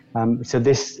 So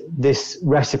this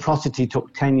reciprocity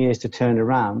took 10 years to turn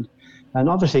around, and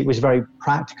obviously it was very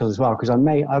practical as well because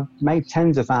I've made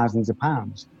tens of thousands of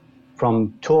pounds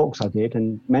from talks I did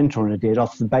and mentoring I did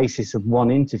off the basis of one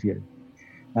interview.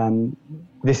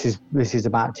 This is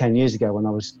about 10 years ago when I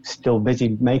was still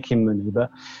busy making money, but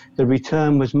the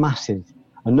return was massive.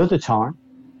 Another time,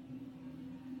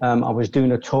 I was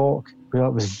doing a talk. I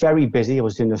was very busy. I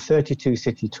was doing a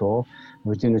 32-city tour. I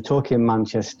was doing a talk in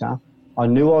Manchester. I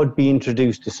knew I would be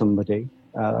introduced to somebody.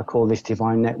 I call this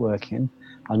divine networking.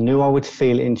 I knew I would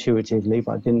feel it intuitively,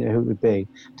 but I didn't know who it would be.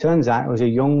 Turns out it was a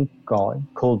young guy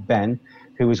called Ben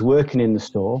who was working in the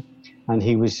store, and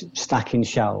he was stacking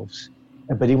shelves.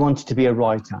 But he wanted to be a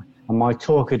writer, and my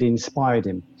talk had inspired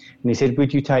him. And he said,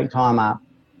 would you take time out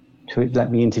to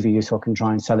let me interview you so I can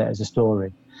try and sell it as a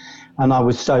story? And I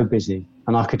was so busy,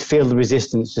 and I could feel the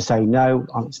resistance to say, no,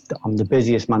 I'm the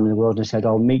busiest man in the world. And I said,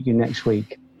 I'll meet you next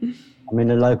week. I'm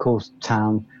in a local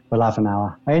town, we'll have an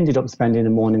hour. I ended up spending the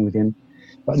morning with him,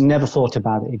 but never thought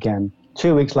about it again.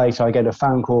 2 weeks later, I get a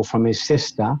phone call from his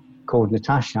sister called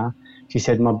Natasha. She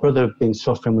said, my brother had been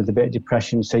suffering with a bit of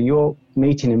depression, so your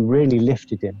meeting him really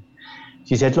lifted him.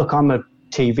 She said, look, I'm a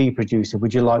TV producer.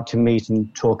 Would you like to meet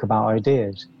and talk about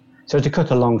ideas? So to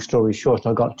cut a long story short,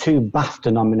 I got 2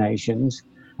 BAFTA nominations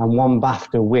and 1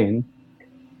 BAFTA win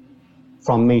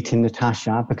from meeting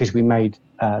Natasha, because we made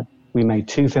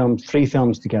 3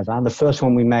 films together. The first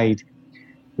one we made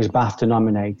was BAFTA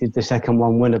nominated. The second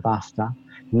one won a BAFTA.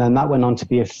 And then that went on to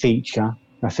be a feature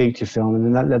film.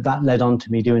 And then that led on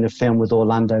to me doing a film with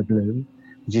Orlando Bloom,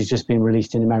 which has just been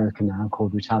released in America now,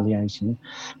 called Retaliation.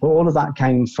 But all of that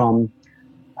came from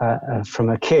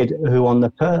a kid who, on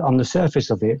the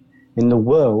surface of it, in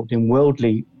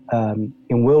worldly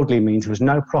means, was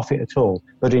no profit at all.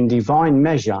 But in divine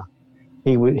measure,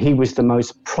 he was the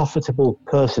most profitable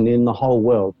person in the whole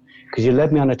world, because you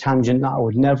led me on a tangent that I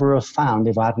would never have found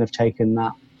if I hadn't have taken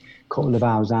that couple of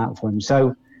hours out for him.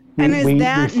 So we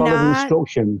followed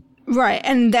instruction. Right,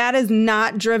 and that is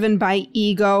not driven by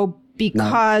ego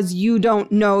because you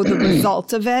don't know the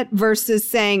result of it, versus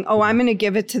saying, oh, I'm going to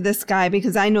give it to this guy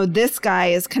because I know this guy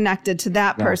is connected to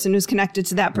that person who's connected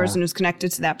to that person who's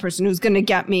connected to that person who's going to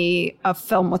get me a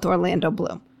film with Orlando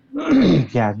Bloom. That's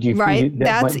ego-driven.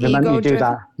 That's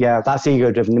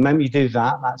ego-driven. The moment you do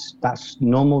that, that's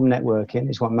normal networking.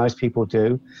 It's what most people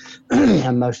do.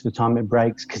 And most of the time it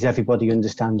breaks because everybody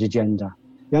understands agenda.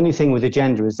 The only thing with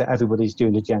agenda is that everybody's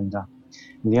doing agenda.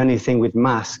 And the only thing with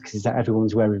masks is that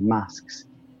everyone's wearing masks.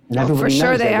 And everybody for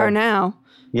sure knows they are now.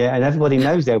 Yeah, and everybody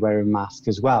knows they're wearing masks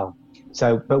as well.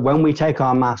 So, but when we take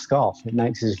our mask off, it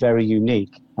makes us very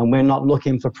unique. And we're not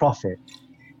looking for profit.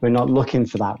 We're not looking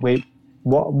for that.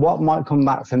 What might come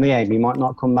back for me, Amy, might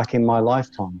not come back in my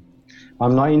lifetime.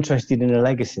 I'm not interested in a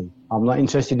legacy. I'm not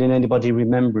interested in anybody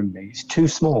remembering me. It's too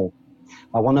small.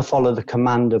 I want to follow the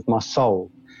command of my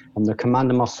soul. And the command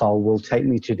of my soul will take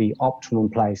me to the optimum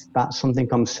place. That's something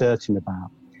I'm certain about.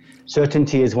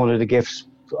 Certainty is one of the gifts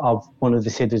of one of the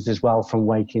siddhis as well from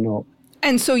waking up.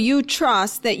 And so you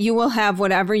trust that you will have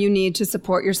whatever you need to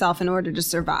support yourself in order to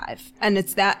survive. And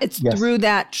it's through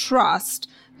that trust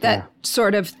that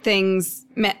sort of things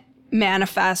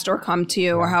manifest or come to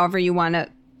you, or however you want to,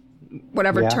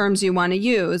 whatever terms you want to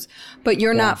use. But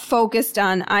you're not focused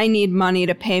on, I need money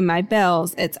to pay my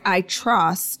bills. It's, I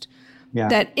trust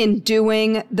that in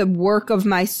doing the work of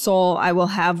my soul, I will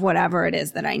have whatever it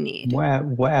is that I need.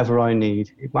 Whatever I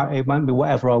need. It won't be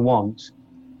whatever I want.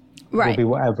 Right. It'll be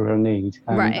whatever I need.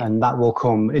 Right. And that will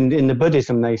come. In the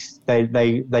Buddhism, they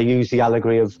use the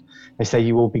allegory of, they say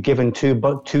you will be given two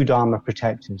Dharma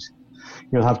protectors.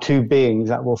 You'll have 2 beings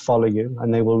that will follow you,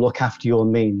 and they will look after your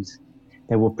means.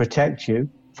 They will protect you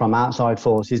from outside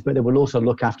forces, but they will also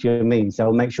look after your means.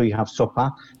 They'll make sure you have supper.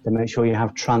 They'll make sure you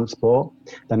have transport.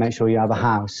 They'll make sure you have a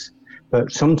house.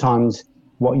 But sometimes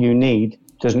what you need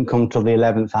doesn't come till the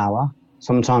 11th hour.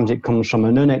 Sometimes it comes from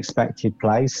an unexpected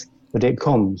place, but it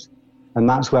comes. And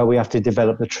that's where we have to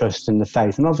develop the trust and the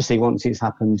faith. And obviously, once it's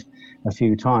happened a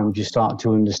few times, you start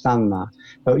to understand that.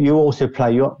 But you also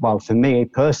play for me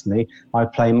personally, I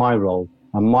play my role.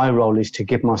 And my role is to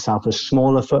give myself as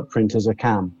small a footprint as I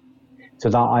can, so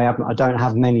that I don't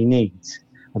have many needs.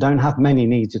 I don't have many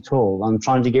needs at all. I'm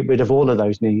trying to get rid of all of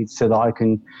those needs so that I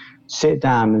can sit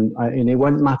down and it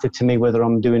won't matter to me whether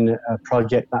I'm doing a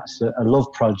project that's a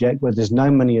love project where there's no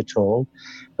money at all.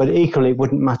 But equally, it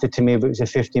wouldn't matter to me if it was a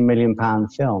 £50 million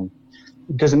film.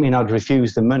 It doesn't mean I'd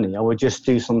refuse the money. I would just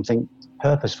do something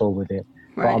purposeful with it.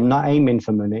 Right. But I'm not aiming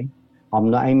for money. I'm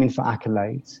not aiming for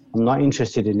accolades. I'm not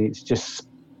interested in it. It's just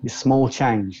small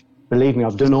change. Believe me,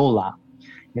 I've done all that.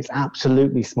 It's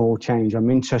absolutely small change. I'm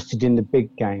interested in the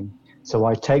big game. So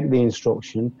I take the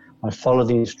instruction, I follow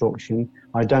the instruction,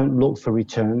 I don't look for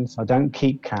returns, I don't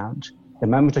keep count. The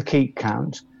moment I keep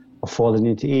count, I've fallen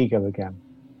into ego again.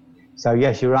 So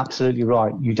yes, you're absolutely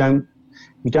right. You don't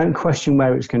question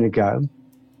where it's going to go.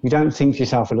 You don't think to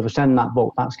yourself, well, if I send that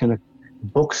book, the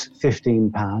book's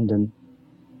 £15 and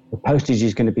the postage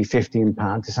is going to be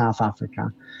 £15 to South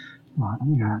Africa. Right,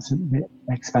 it's a bit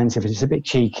expensive, it's a bit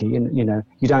cheeky, and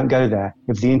you don't go there.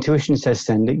 If the intuition says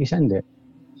send it, you send it.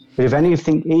 But if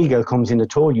anything ego comes in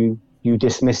at all, you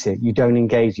dismiss it, you don't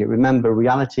engage it. Remember,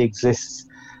 reality exists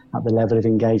at the level of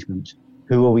engagement.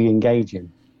 Who are we engaging?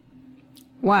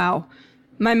 Wow.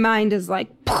 My mind is like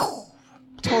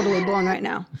totally blown right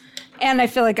now. And I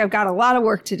feel like I've got a lot of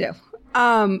work to do.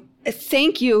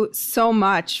 Thank you so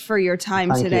much for your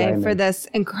time today, for this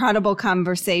incredible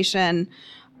conversation.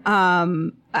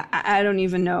 I don't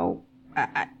even know.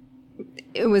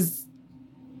 It was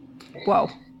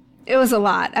a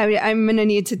lot. I'm going to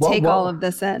need to take all of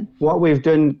this in. What we've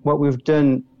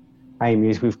done, Amy,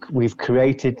 is we've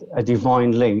created a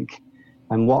divine link,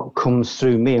 and what comes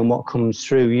through me and what comes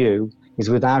through you is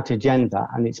without agenda,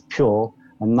 and it's pure,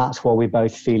 and that's why we're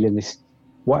both feeling this.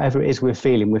 Whatever it is we're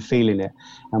feeling it,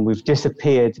 and we've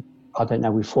disappeared. I don't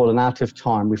know. We've fallen out of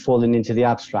time. We've fallen into the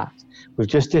abstract. We've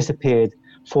just disappeared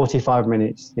 45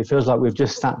 minutes. It feels like we've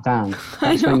just sat down.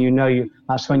 That's when you know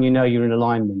you're in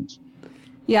alignment.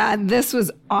 Yeah, this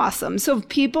was awesome. So if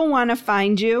people want to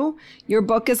find you, your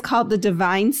book is called The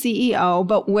Divine CEO,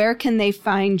 but where can they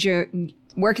find you?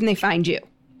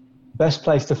 Best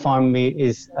place to find me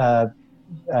is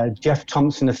Geoff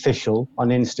Thompson Official on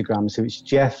Instagram. So it's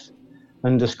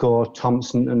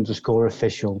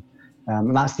Geoff_Thompson_official.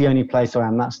 And that's the only place I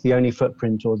am. That's the only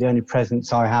footprint or the only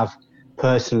presence I have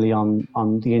personally on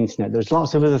the internet. There's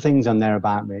lots of other things on there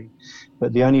about me,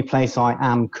 but the only place I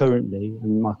am currently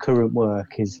and my current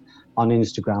work is on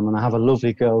Instagram. And I have a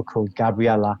lovely girl called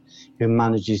Gabriella who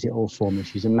manages it all for me.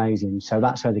 She's amazing. So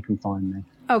that's where they can find me.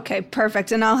 Okay,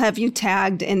 perfect. And I'll have you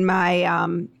tagged in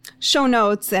my show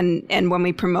notes and when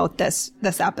we promote this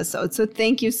episode. So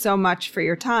thank you so much for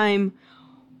your time.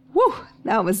 Whew,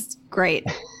 that was great.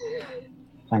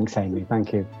 Thanks, Amy.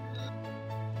 Thank you.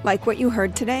 Like what you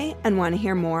heard today and want to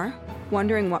hear more?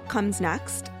 Wondering what comes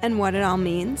next and what it all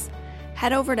means?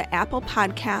 Head over to Apple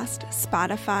Podcast,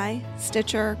 Spotify,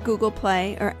 Stitcher, Google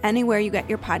Play, or anywhere you get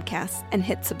your podcasts and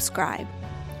hit subscribe.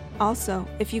 Also,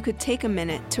 if you could take a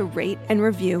minute to rate and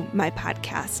review my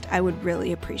podcast, I would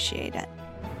really appreciate it.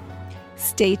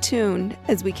 Stay tuned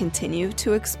as we continue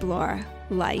to explore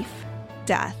life,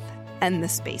 death, and the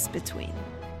space between.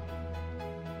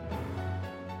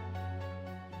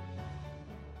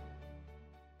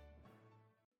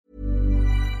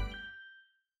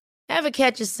 Ever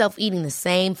catch yourself eating the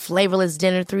same flavorless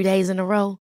dinner 3 days in a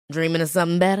row? Dreaming of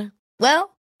something better?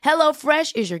 Well,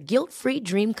 HelloFresh is your guilt-free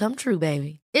dream come true,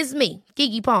 baby. It's me,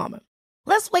 Keke Palmer.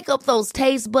 Let's wake up those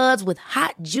taste buds with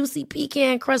hot, juicy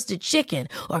pecan-crusted chicken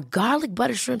or garlic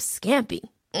butter shrimp scampi.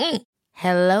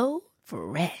 Hello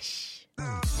Fresh.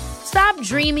 Stop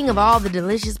dreaming of all the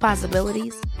delicious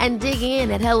possibilities and dig in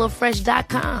at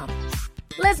HelloFresh.com.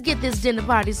 Let's get this dinner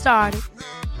party started.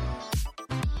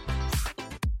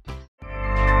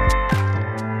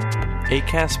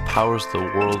 Acast powers the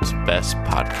world's best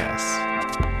podcasts.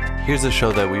 Here's a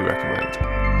show that we recommend.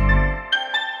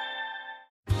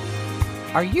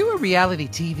 Are you a reality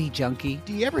TV junkie?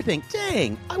 Do you ever think,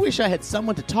 dang, I wish I had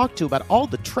someone to talk to about all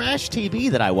the trash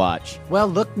TV that I watch? Well,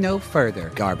 look no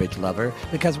further, garbage lover,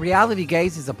 because Reality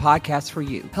Gaze is a podcast for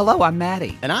you. Hello, I'm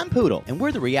Maddie. And I'm Poodle, and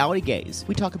we're the Reality Gaze.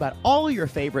 We talk about all your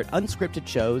favorite unscripted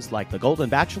shows like The Golden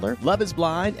Bachelor, Love is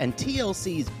Blind, and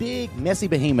TLC's big, messy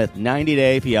behemoth, 90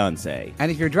 Day Fiancé.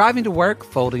 And if you're driving to work,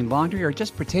 folding laundry, or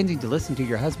just pretending to listen to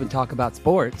your husband talk about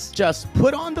sports, just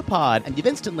put on the pod, and you've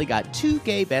instantly got two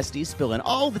gay besties spilling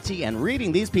all the tea and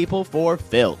reading these people for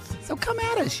filth. So come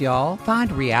at us, y'all.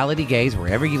 Find Reality Gaze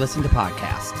wherever you listen to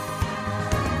podcasts.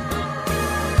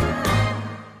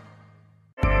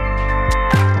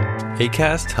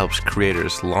 Acast helps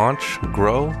creators launch,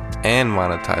 grow, and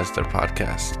monetize their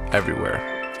podcasts everywhere.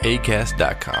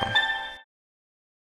 Acast.com.